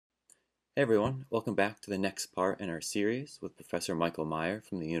Hey everyone, welcome back to the next part in our series with Professor Michael Meyer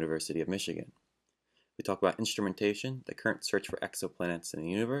from the University of Michigan. We talk about instrumentation, the current search for exoplanets in the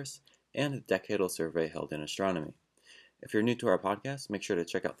universe, and the decadal survey held in astronomy. If you're new to our podcast, make sure to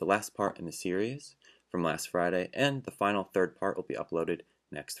check out the last part in the series from last Friday, and the final third part will be uploaded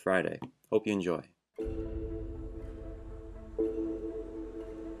next Friday. Hope you enjoy.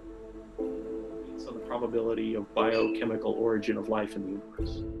 So the probability of biochemical origin of life in the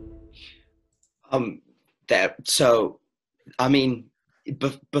universe. Um, that so I mean,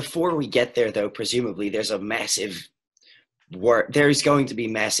 before we get there, though, presumably there's a massive work. There's going to be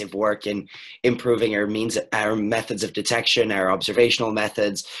massive work in improving our methods of detection, our observational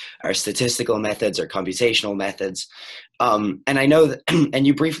methods, our statistical methods, our computational methods. And I know that, and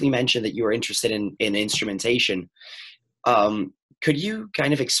you briefly mentioned that you were interested in instrumentation. Could you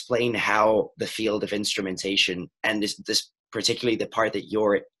kind of explain how the field of instrumentation and this particularly the part that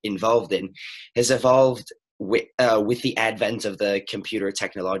you're involved in has evolved with the advent of the computer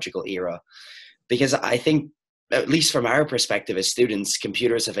technological era? Because I think, at least from our perspective as students,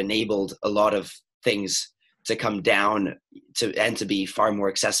 computers have enabled a lot of things to come down to be far more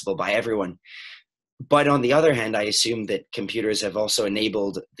accessible by everyone. But on the other hand, I assume that computers have also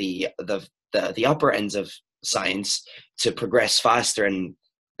enabled the upper ends of science to progress faster and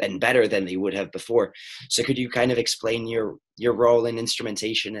better than they would have before. So could you kind of explain your role in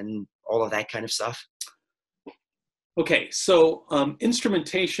instrumentation and all of that kind of stuff? Okay, so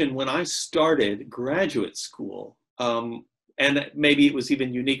instrumentation, when I started graduate school, and maybe it was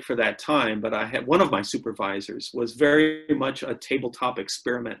even unique for that time, but I had one of my supervisors was very much a tabletop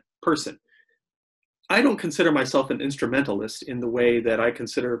experiment person. I don't consider myself an instrumentalist in the way that I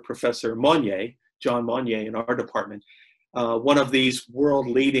consider Professor Monnier, John Monnier in our department, one of these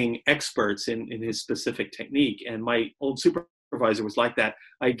world-leading experts in his specific technique. And my old supervisor was like that.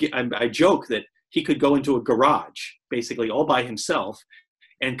 I joke that he could go into a garage, basically all by himself,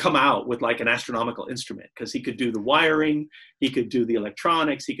 and come out with like an astronomical instrument because he could do the wiring, he could do the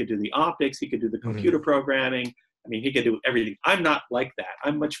electronics, he could do the optics, he could do the computer programming. I mean, he could do everything. I'm not like that.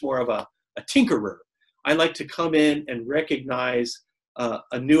 I'm much more of a tinkerer. I like to come in and recognize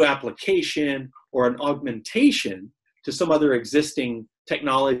a new application or an augmentation to some other existing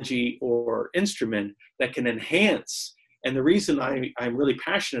technology or instrument that can enhance. And the reason I'm really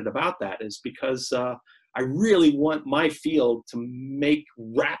passionate about that is because I really want my field to make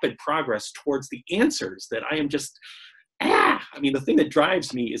rapid progress towards the answers that I am just, I mean, the thing that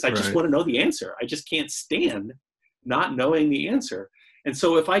drives me is I just want to know the answer. I just can't stand not knowing the answer. And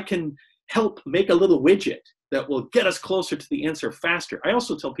so if I can help make a little widget that will get us closer to the answer faster. I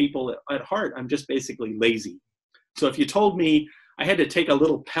also tell people at heart, I'm just basically lazy. So if you told me I had to take a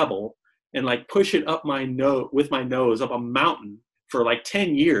little pebble and like push it up my nose with my nose up a mountain for like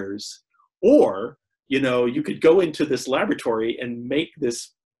 10 years, or, you know, you could go into this laboratory and make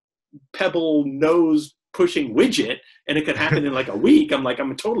this pebble nose pushing widget and it could happen in like a week. I'm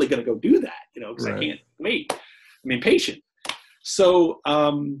totally going to go do that, you know, because I can't wait. I'm impatient. So,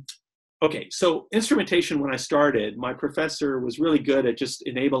 okay, so instrumentation, when I started, my professor was really good at just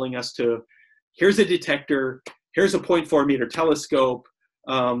enabling us to, here's a detector, here's a 0.4 meter telescope,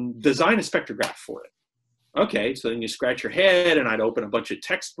 design a spectrograph for it. Okay, so then you scratch your head and I'd open a bunch of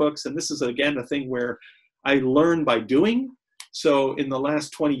textbooks. And this is, again, a thing where I learn by doing. So in the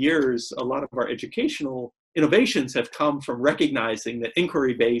last 20 years, a lot of our educational innovations have come from recognizing that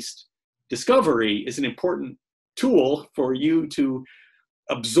inquiry-based discovery is an important tool for you to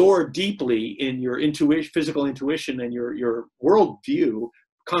absorb deeply in your physical intuition and your worldview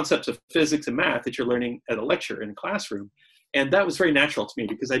concepts of physics and math that you're learning at a lecture in a classroom. And that was very natural to me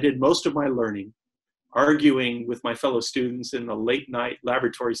because I did most of my learning arguing with my fellow students in a late night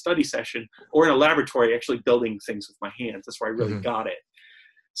laboratory study session or in a laboratory actually building things with my hands. That's where I really got it.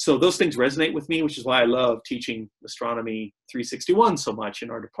 So those things resonate with me, which is why I love teaching Astronomy 361 so much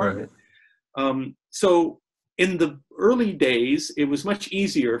in our department. So in the early days, it was much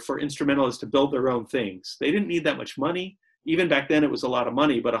easier for instrumentalists to build their own things. They didn't need that much money. Even back then, it was a lot of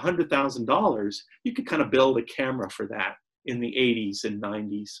money, but $100,000, you could kind of build a camera for that in the 80s and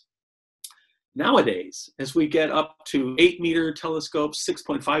 90s. Nowadays, as we get up to 8-meter telescopes,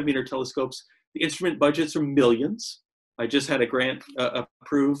 6.5-meter telescopes, the instrument budgets are millions. I just had a grant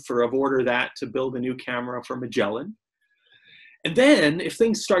approved for Order that to build a new camera for Magellan. And then if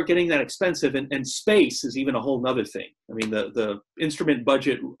things start getting that expensive, and space is even a whole nother thing. I mean, the instrument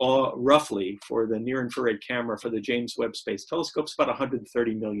budget roughly for the near-infrared camera for the James Webb Space Telescope is about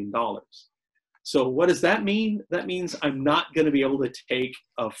 $130 million. So what does that mean? That means I'm not going to be able to take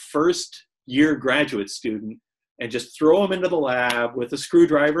a first-year graduate student and just throw them into the lab with a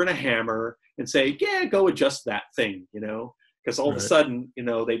screwdriver and a hammer and say, yeah, go adjust that thing, because all of a sudden,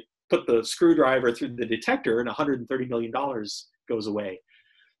 they put the screwdriver through the detector and $130 million goes away.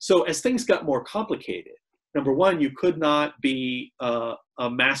 So as things got more complicated, number one, you could not be a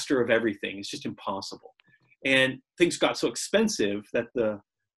master of everything. It's just impossible. And things got so expensive that the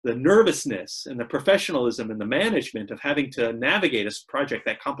nervousness and the professionalism and the management of having to navigate a project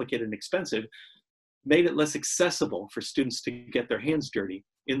that complicated and expensive made it less accessible for students to get their hands dirty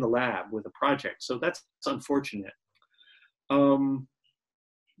in the lab with a project. So that's unfortunate.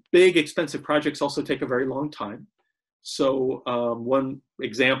 Big, expensive projects also take a very long time. So one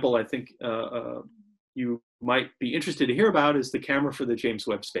example I think you might be interested to hear about is the camera for the James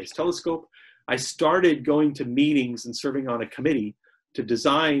Webb Space Telescope. I started going to meetings and serving on a committee to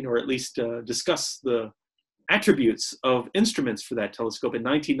design, or at least discuss, the attributes of instruments for that telescope in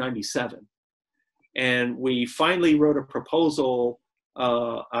 1997. And we finally wrote a proposal.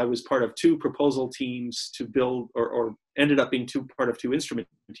 I was part of two proposal teams to build, or ended up being part of two instrument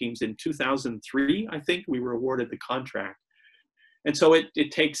teams. In 2003, I think, we were awarded the contract. And so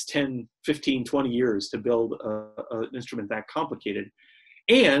it takes 10, 15, 20 years to build an instrument that complicated.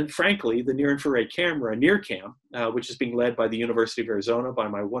 And frankly, the near-infrared camera, NIRCam, which is being led by the University of Arizona by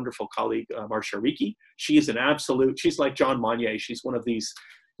my wonderful colleague, Marcia Ricci. She's like John Monnier. She's one of these,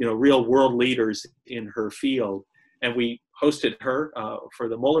 real world leaders in her field. And we hosted her for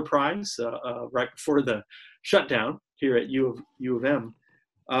the Muller Prize right before the shutdown here at U of M.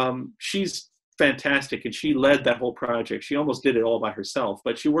 She's fantastic, and she led that whole project. She almost did it all by herself,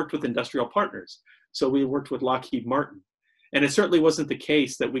 but she worked with industrial partners. So we worked with Lockheed Martin. And it certainly wasn't the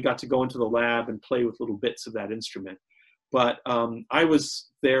case that we got to go into the lab and play with little bits of that instrument. But I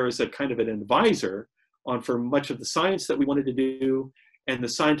was there as a kind of an advisor for much of the science that we wanted to do and the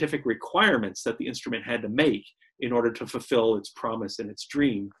scientific requirements that the instrument had to make in order to fulfill its promise and its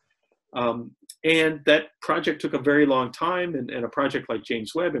dream. And that project took a very long time, and a project like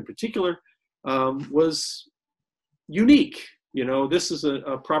James Webb in particular was unique. This is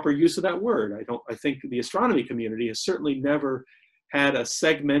a proper use of that word. I think the astronomy community has certainly never had a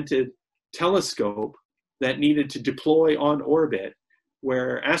segmented telescope that needed to deploy on orbit,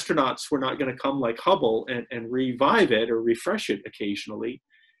 where astronauts were not going to come like Hubble and revive it or refresh it occasionally,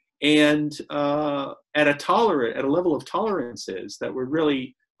 and at a level of tolerances that were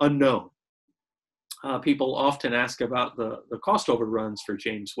really unknown. People often ask about the cost overruns for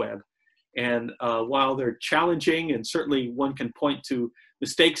James Webb. And while they're challenging, and certainly one can point to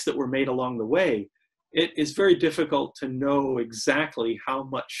mistakes that were made along the way, it is very difficult to know exactly how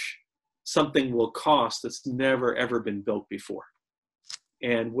much something will cost that's never, ever been built before.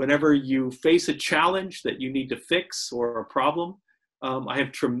 And whenever you face a challenge that you need to fix or a problem, I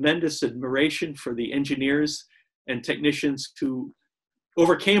have tremendous admiration for the engineers and technicians who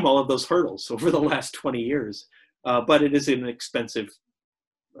overcame all of those hurdles over the last 20 years. But it is an expensive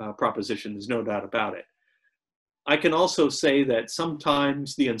proposition, there's no doubt about it. I can also say that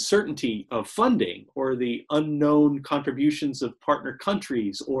sometimes the uncertainty of funding, or the unknown contributions of partner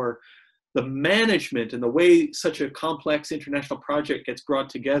countries, or the management and the way such a complex international project gets brought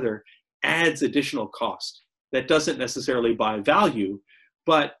together, adds additional cost that doesn't necessarily buy value.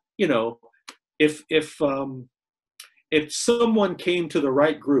 But if someone came to the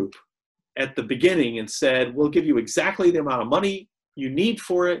right group at the beginning and said, we'll give you exactly the amount of money you need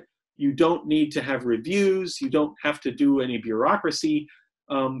for it, you don't need to have reviews, you don't have to do any bureaucracy,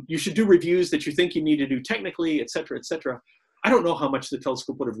 you should do reviews that you think you need to do technically, et cetera, et cetera. I don't know how much the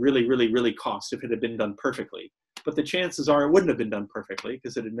telescope would have really cost if it had been done perfectly, but the chances are it wouldn't have been done perfectly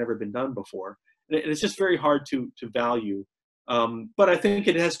because it had never been done before. And it's just very hard to value. But I think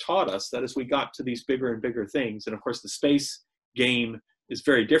it has taught us that as we got to these bigger and bigger things, and of course the space game is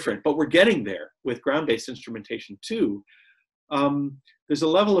very different, but we're getting there with ground-based instrumentation too. There's a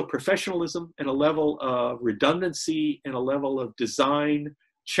level of professionalism and a level of redundancy and a level of design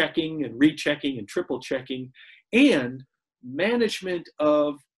checking and rechecking and triple checking, and management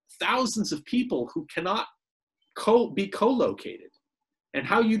of thousands of people who cannot be co-located, and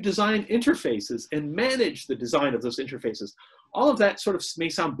how you design interfaces and manage the design of those interfaces. All of that sort of may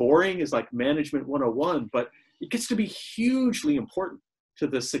sound boring, is like management 101, but it gets to be hugely important to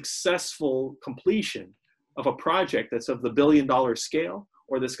the successful completion of a project that's of the billion-dollar scale,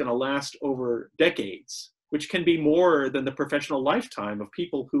 or that's going to last over decades, which can be more than the professional lifetime of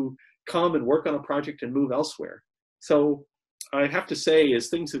people who come and work on a project and move elsewhere. So I have to say, as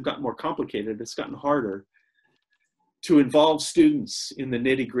things have gotten more complicated, it's gotten harder to involve students in the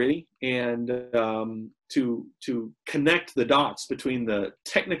nitty-gritty and to connect the dots between the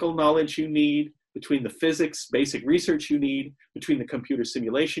technical knowledge you need, between the physics, basic research you need, between the computer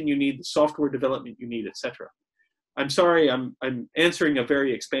simulation you need, the software development you need, etc. I'm sorry, I'm answering a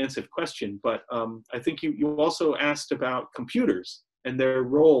very expansive question, but I think you also asked about computers and their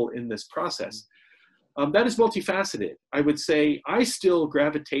role in this process. That is multifaceted. I would say I still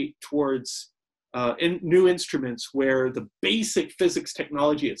gravitate towards new instruments where the basic physics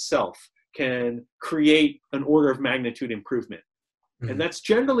technology itself can create an order of magnitude improvement. And that's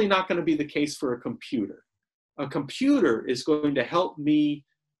generally not going to be the case for a computer. A computer is going to help me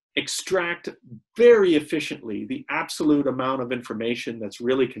extract very efficiently the absolute amount of information that's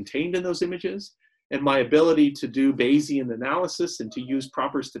really contained in those images, and my ability to do Bayesian analysis and to use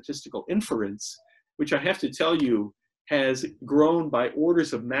proper statistical inference, which I have to tell you has grown by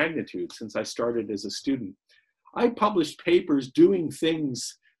orders of magnitude since I started as a student. I published papers doing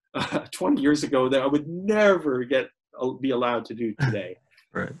things 20 years ago that I would never be allowed to do today.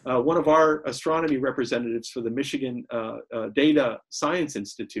 Right. One of our astronomy representatives for the Michigan Data Science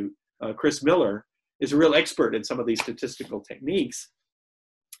Institute, Chris Miller, is a real expert in some of these statistical techniques.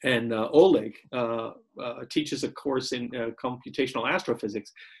 And Oleg teaches a course in computational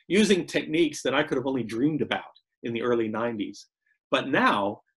astrophysics using techniques that I could have only dreamed about in the early 90s. But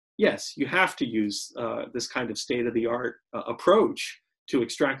now, yes, you have to use this kind of state-of-the-art approach to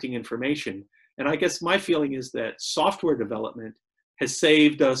extracting information. And I guess my feeling is that software development has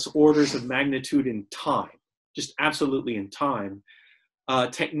saved us orders of magnitude in time, just absolutely in time.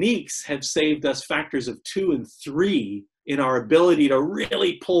 Techniques have saved us factors of 2 and 3 in our ability to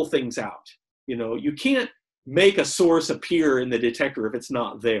really pull things out. You know, you can't make a source appear in the detector if it's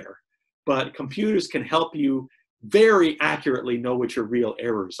not there, but computers can help you very accurately know what your real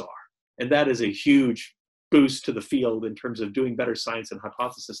errors are. And that is a huge boost to the field in terms of doing better science and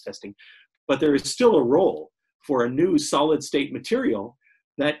hypothesis testing. But there is still a role for a new solid state material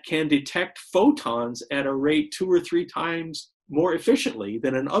that can detect photons at a rate 2 or 3 times more efficiently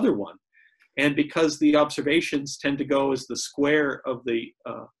than another one. And because the observations tend to go as the square of the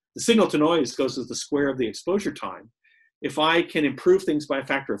signal to noise goes as the square of the exposure time, if I can improve things by a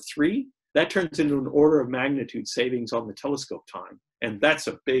factor of 3, that turns into an order of magnitude savings on the telescope time. And that's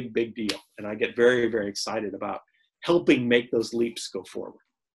a big, big deal. And I get very, very excited about helping make those leaps go forward.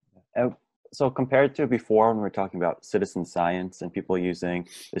 So compared to before when we were talking about citizen science and people using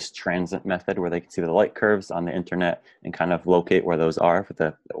this transit method where they can see the light curves on the internet and kind of locate where those are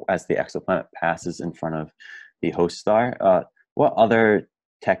as the exoplanet passes in front of the host star, what other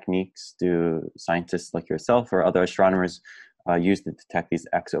techniques do scientists like yourself or other astronomers use to detect these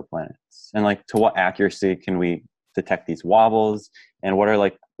exoplanets? And like to what accuracy can we detect these wobbles? And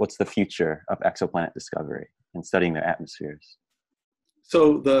what's the future of exoplanet discovery and studying their atmospheres?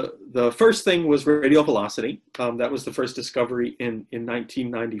 So the first thing was radial velocity. That was the first discovery in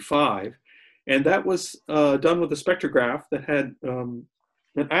 1995. And that was done with a spectrograph that had an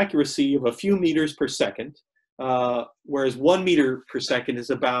accuracy of a few meters per second, whereas 1 meter per second is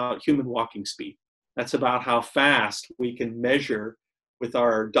about human walking speed. That's about how fast we can measure with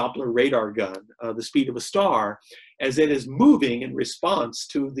our Doppler radar gun the speed of a star as it is moving in response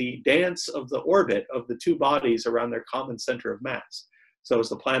to the dance of the orbit of the 2 bodies around their common center of mass. So as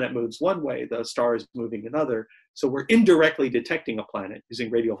the planet moves one way, the star is moving another. So we're indirectly detecting a planet using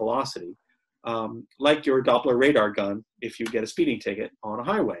radial velocity, like your Doppler radar gun if you get a speeding ticket on a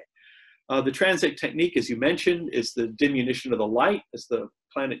highway. The transit technique, as you mentioned, is the diminution of the light as the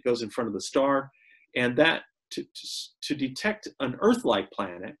planet goes in front of the star. And that to detect an Earth-like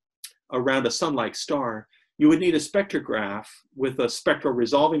planet around a sun-like star, you would need a spectrograph with a spectral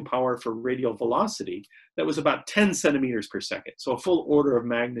resolving power for radial velocity that was about 10 centimeters per second. So a full order of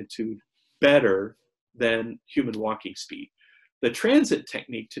magnitude better than human walking speed. The transit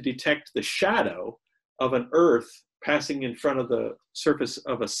technique to detect the shadow of an Earth passing in front of the surface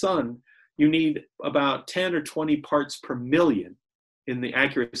of a sun, you need about 10 or 20 parts per million in the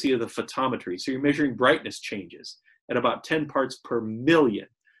accuracy of the photometry. So you're measuring brightness changes at about 10 parts per million.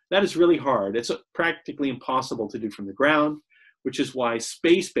 That is really hard. It's practically impossible to do from the ground, which is why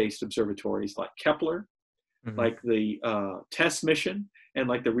space-based observatories like Kepler, like the TESS mission, and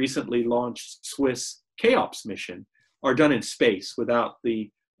like the recently launched Swiss CHEOPS mission are done in space without the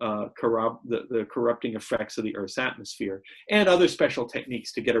corrupting effects of the Earth's atmosphere, and other special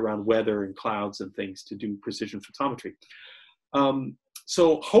techniques to get around weather and clouds and things to do precision photometry.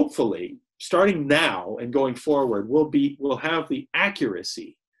 So hopefully, starting now and going forward, we'll have the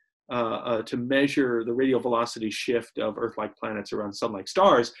accuracy to measure the radial velocity shift of Earth-like planets around sun-like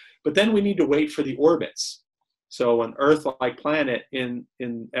stars, but then we need to wait for the orbits. So an Earth-like planet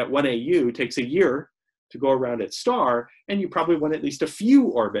at 1 AU takes a year to go around its star, and you probably want at least a few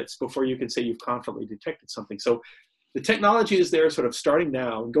orbits before you can say you've confidently detected something. So the technology is there sort of starting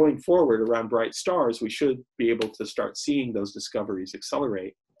now, and going forward around bright stars, we should be able to start seeing those discoveries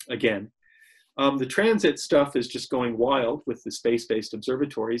accelerate again. The transit stuff is just going wild with the space-based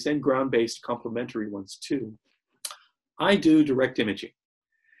observatories and ground-based complementary ones too. I do direct imaging.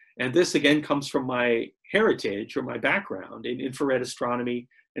 And this again comes from my heritage or my background in infrared astronomy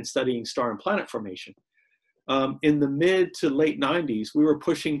and studying star and planet formation. In the mid to late 90s, we were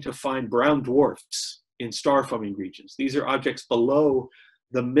pushing to find brown dwarfs in star forming regions. These are objects below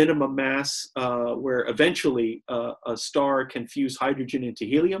the minimum mass where eventually a star can fuse hydrogen into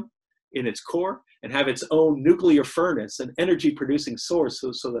helium in its core and have its own nuclear furnace, an energy producing source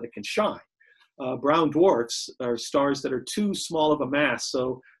so that it can shine. Brown dwarfs are stars that are too small of a mass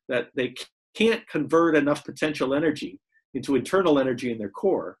so that they can't convert enough potential energy into internal energy in their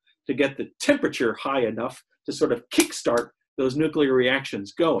core to get the temperature high enough to sort of kickstart those nuclear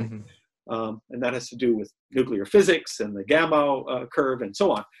reactions going. And that has to do with nuclear physics and the gamma curve and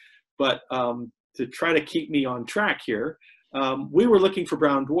so on. But to try to keep me on track here, we were looking for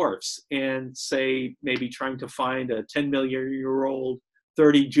brown dwarfs and say maybe trying to find a 10-million-year-old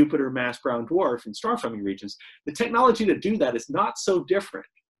 30 Jupiter mass brown dwarf in star forming regions. The technology to do that is not so different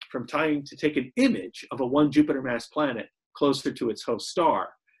from trying to take an image of a 1 Jupiter mass planet closer to its host star.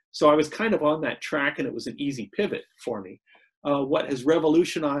 So I was kind of on that track, and it was an easy pivot for me. What has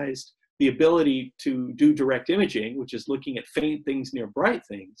revolutionized the ability to do direct imaging, which is looking at faint things near bright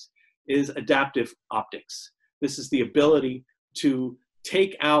things, is adaptive optics. This is the ability to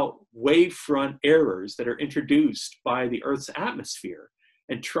take out wavefront errors that are introduced by the Earth's atmosphere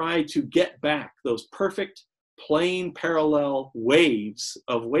and try to get back those perfect plane parallel waves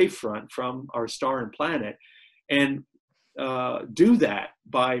of wavefront from our star and planet, and do that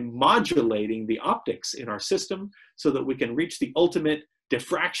by modulating the optics in our system so that we can reach the ultimate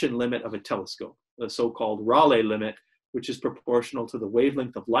diffraction limit of a telescope, the so-called Rayleigh limit, which is proportional to the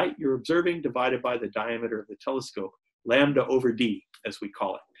wavelength of light you're observing divided by the diameter of the telescope, lambda over d, as we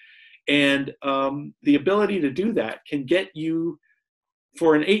call it. And the ability to do that can get you,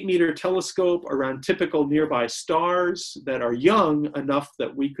 for an 8-meter telescope, around typical nearby stars that are young enough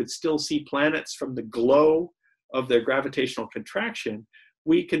that we could still see planets from the glow of their gravitational contraction.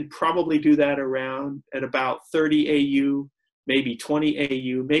 We can probably do that around at about 30 AU, maybe 20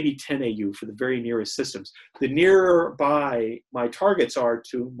 AU, maybe 10 AU for the very nearest systems. The nearer by my targets are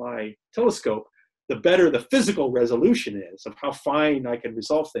to my telescope, the better the physical resolution is of how fine I can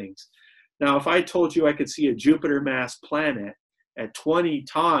resolve things. Now, if I told you I could see a Jupiter mass planet at 20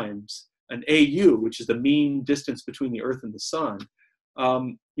 times an AU, which is the mean distance between the Earth and the Sun,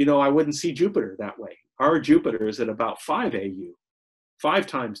 you know, I wouldn't see Jupiter that way. Our Jupiter is at about 5 AU, 5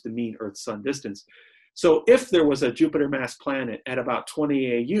 times the mean Earth-Sun distance. So if there was a Jupiter mass planet at about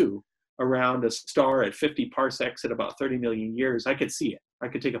 20 AU around a star at 50 parsecs at about 30 million years, I could see it. I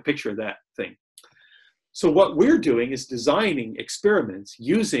could take a picture of that thing. So what we're doing is designing experiments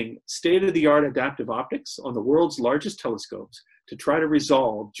using state-of-the-art adaptive optics on the world's largest telescopes to try to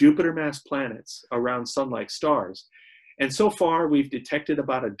resolve Jupiter mass planets around sun-like stars. And so far, we've detected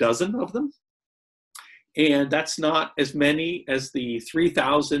about a dozen of them. And that's not as many as the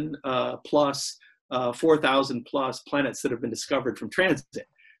 3,000 plus, 4,000 plus planets that have been discovered from transit.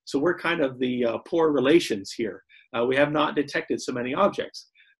 So we're kind of the poor relations here. We have not detected so many objects.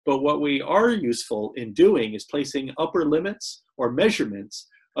 But what we are useful in doing is placing upper limits or measurements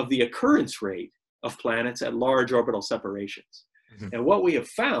of the occurrence rate of planets at large orbital separations. And what we have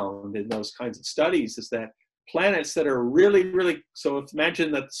found in those kinds of studies is that planets that are really, so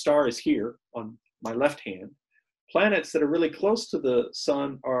imagine that the star is here on my left hand. Planets that are really close to the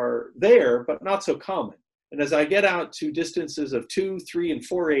sun are there, but not so common. And as I get out to distances of 2, 3, and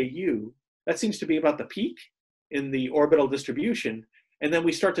 4 AU, that seems to be about the peak in the orbital distribution. And then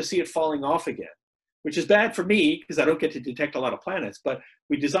we start to see it falling off again, which is bad for me because I don't get to detect a lot of planets. But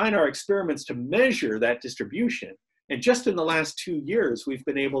we design our experiments to measure that distribution. And just in the last 2 years, we've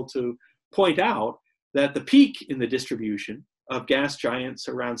been able to point out that the peak in the distribution of gas giants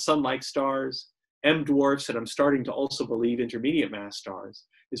around sun-like stars, M dwarfs, and I'm starting to also believe intermediate mass stars,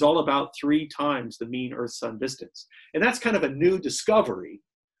 is all about 3 times the mean Earth-Sun distance. And that's kind of a new discovery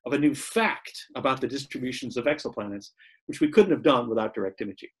of a new fact about the distributions of exoplanets, which we couldn't have done without direct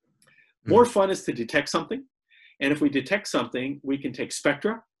imaging. More fun is to detect something. And if we detect something, we can take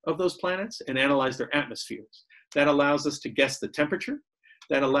spectra of those planets and analyze their atmospheres. That allows us to guess the temperature.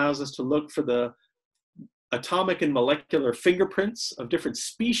 That allows us to look for the atomic and molecular fingerprints of different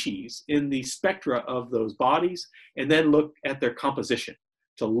species in the spectra of those bodies, and then look at their composition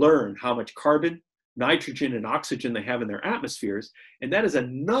to learn how much carbon nitrogen and oxygen they have in their atmospheres. And that is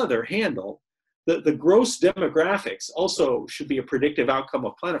another handle. The gross demographics also should be a predictive outcome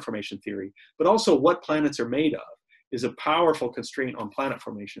of planet formation theory, but also what planets are made of is a powerful constraint on planet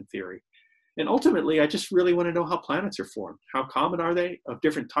formation theory. And ultimately, I just really want to know how planets are formed. How common are they of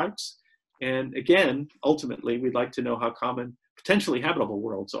different types? And again, ultimately, we'd like to know how common potentially habitable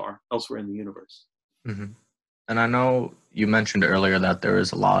worlds are elsewhere in the universe. Mm-hmm. And I know you mentioned earlier that there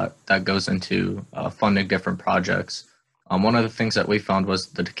is a lot that goes into funding different projects. One of the things that we found was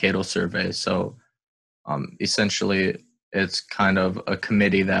the Decadal Survey. So essentially, it's kind of a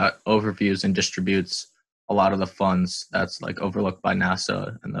committee that overviews and distributes a lot of the funds that's like overlooked by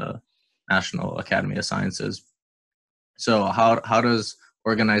NASA and the National Academy of Sciences. So how does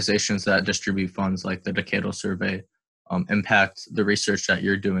organizations that distribute funds like the Decadal Survey impact the research that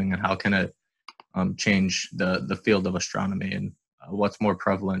you're doing, and how can it change the field of astronomy, and what's more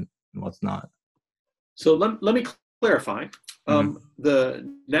prevalent and what's not? So let me clarify. The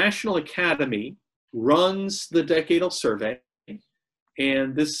National Academy runs the Decadal Survey,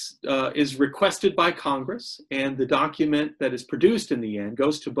 and this is requested by Congress, and the document that is produced in the end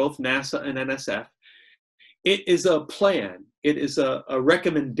goes to both NASA and NSF. It is a plan. It is a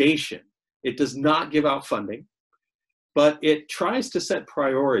recommendation. It does not give out funding, but it tries to set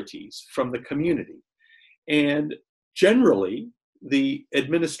priorities from the community. And generally, the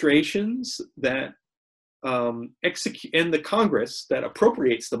administrations that execute, and the Congress that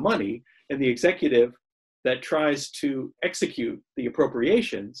appropriates the money, and the executive that tries to execute the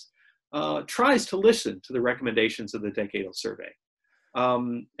appropriations, tries to listen to the recommendations of the Decadal Survey.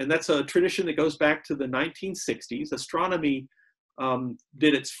 And that's a tradition that goes back to the 1960s. Astronomy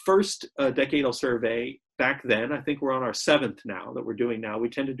did its first Decadal Survey back then. I think we're on our 7th now that we're doing now. We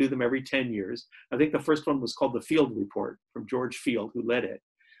tend to do them every 10 years. I think the first one was called the Field Report from George Field, who led it.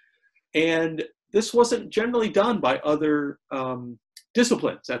 And this wasn't generally done by other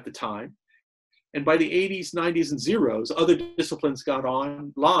disciplines at the time. And by the 80s, 90s, and zeros, other disciplines got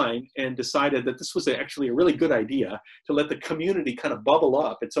online and decided that this was actually a really good idea to let the community kind of bubble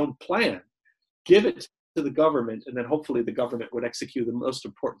up its own plan, give it to the government, and then hopefully the government would execute the most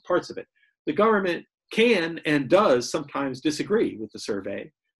important parts of it. The government can and does sometimes disagree with the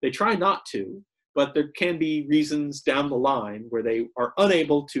survey. They try not to, but there can be reasons down the line where they are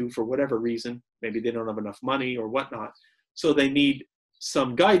unable to, for whatever reason, maybe they don't have enough money or whatnot, so they need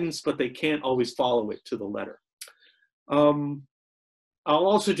some guidance, but they can't always follow it to the letter. I'll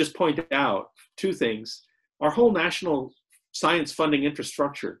also just point out 2 things. Our whole national science funding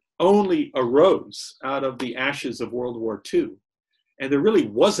infrastructure only arose out of the ashes of World War II. And there really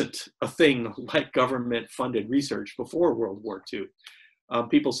wasn't a thing like government-funded research before World War II.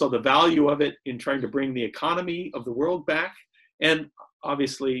 People saw the value of it in trying to bring the economy of the world back. And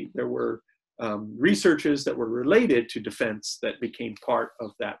obviously there were researches that were related to defense that became part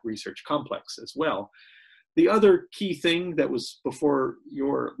of that research complex as well. The other key thing that was before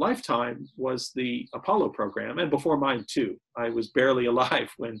your lifetime was the Apollo program, and before mine too. I was barely alive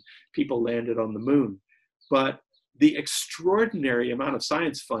when people landed on the moon. But the extraordinary amount of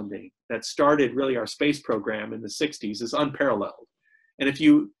science funding that started really our space program in the 60s is unparalleled. And if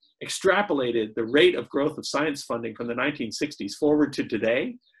you extrapolated the rate of growth of science funding from the 1960s forward to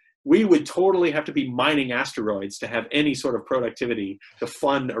today, we would totally have to be mining asteroids to have any sort of productivity to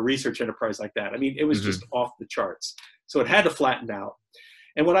fund a research enterprise like that. I mean, it was just off the charts. So it had to flatten out.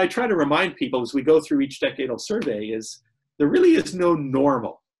 And what I try to remind people as we go through each decadal survey is there really is no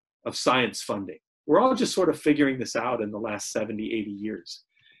normal of science funding. We're all just sort of figuring this out in the last 70, 80 years.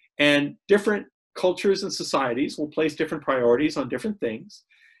 And different cultures and societies will place different priorities on different things.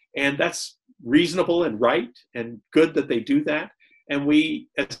 And that's reasonable and right and good that they do that. And we,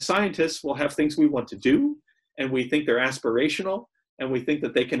 as scientists, will have things we want to do, and we think they're aspirational, and we think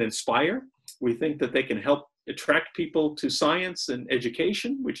that they can inspire. We think that they can help attract people to science and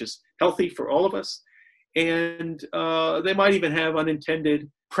education, which is healthy for all of us. And they might even have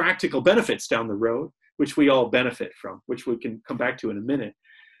unintended practical benefits down the road, which we all benefit from, which we can come back to in a minute.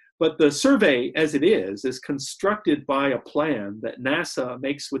 But the survey, as it is constructed by a plan that NASA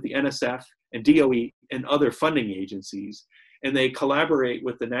makes with the NSF and DOE and other funding agencies. And they collaborate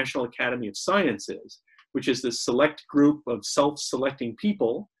with the National Academy of Sciences, which is this select group of self-selecting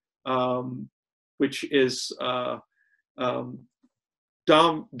people, which is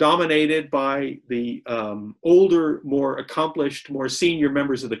dominated by the older, more accomplished, more senior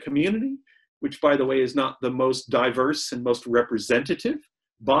members of the community, which, by the way, is not the most diverse and most representative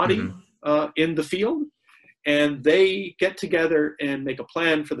body in the field. And they get together and make a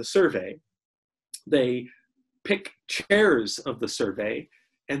plan for the survey. They pick chairs of the survey,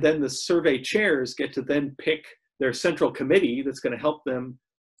 And then the survey chairs get to then pick their central committee that's going to help them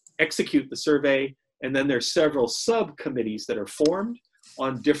execute the survey. And then there's several subcommittees that are formed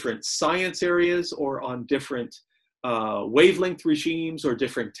on different science areas or on different wavelength regimes or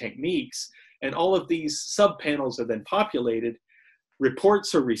different techniques. And all of these subpanels are then populated.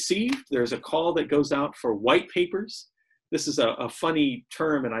 Reports are received. There's a call that goes out for white papers. This is a funny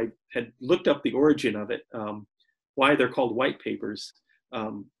term, and I had looked up the origin of it, why they're called white papers.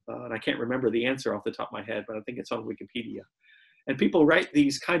 And I can't remember the answer off the top of my head, but I think it's on Wikipedia. And people write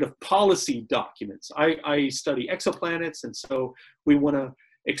these kind of policy documents. I study exoplanets, and so we want to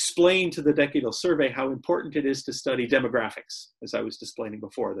explain to the decadal survey how important it is to study demographics, as I was explaining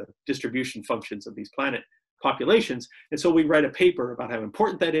before, the distribution functions of these planet populations. And so we write a paper about how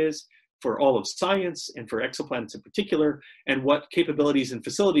important that is for all of science and for exoplanets in particular, and what capabilities and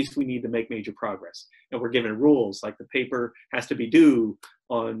facilities we need to make major progress. And we're given rules, like the paper has to be due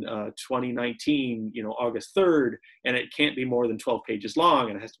on 2019, August 3rd, and it can't be more than 12 pages long,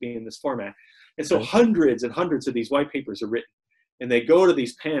 and it has to be in this format. And so hundreds and hundreds of these white papers are written, and they go to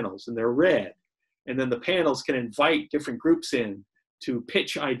these panels, and they're read. And then the panels can invite different groups in to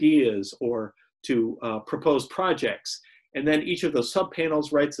pitch ideas or to propose projects. And then each of those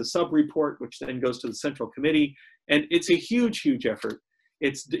subpanels writes a sub-report, which then goes to the central committee. And it's a huge, huge effort.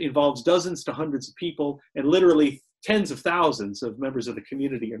 It involves dozens to hundreds of people, and literally tens of thousands of members of the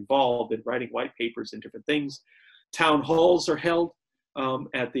community involved in writing white papers and different things. Town halls are held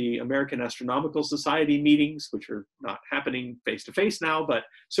at the American Astronomical Society meetings, which are not happening face-to-face now, but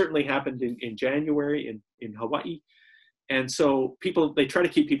certainly happened in January in Hawaii. And so they try to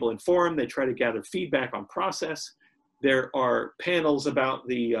keep people informed. They try to gather feedback on process. There are panels about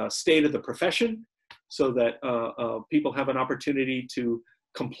the state of the profession, so that people have an opportunity to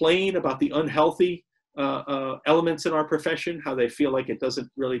complain about the unhealthy elements in our profession, how they feel like it doesn't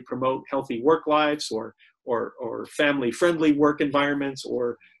really promote healthy work lives or family-friendly work environments,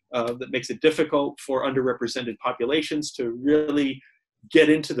 or that makes it difficult for underrepresented populations to really get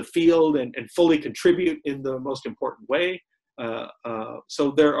into the field and fully contribute in the most important way.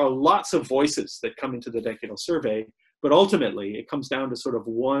 So there are lots of voices that come into the decadal survey, but ultimately it comes down to sort of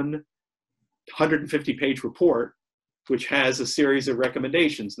one 150-page report, which has a series of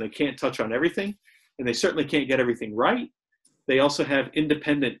recommendations. And they can't touch on everything, and they certainly can't get everything right. They also have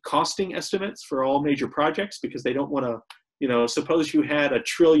independent costing estimates for all major projects, because they don't want to, suppose you had $1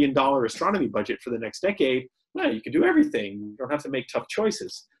 trillion astronomy budget for the next decade. Well, you can do everything. You don't have to make tough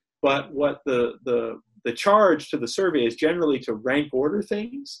choices. But what the charge to the survey is generally to rank order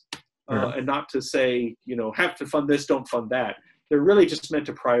things, and not to say, have to fund this, don't fund that. They're really just meant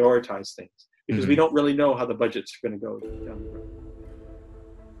to prioritize things, because we don't really know how the budgets are going to go down the road.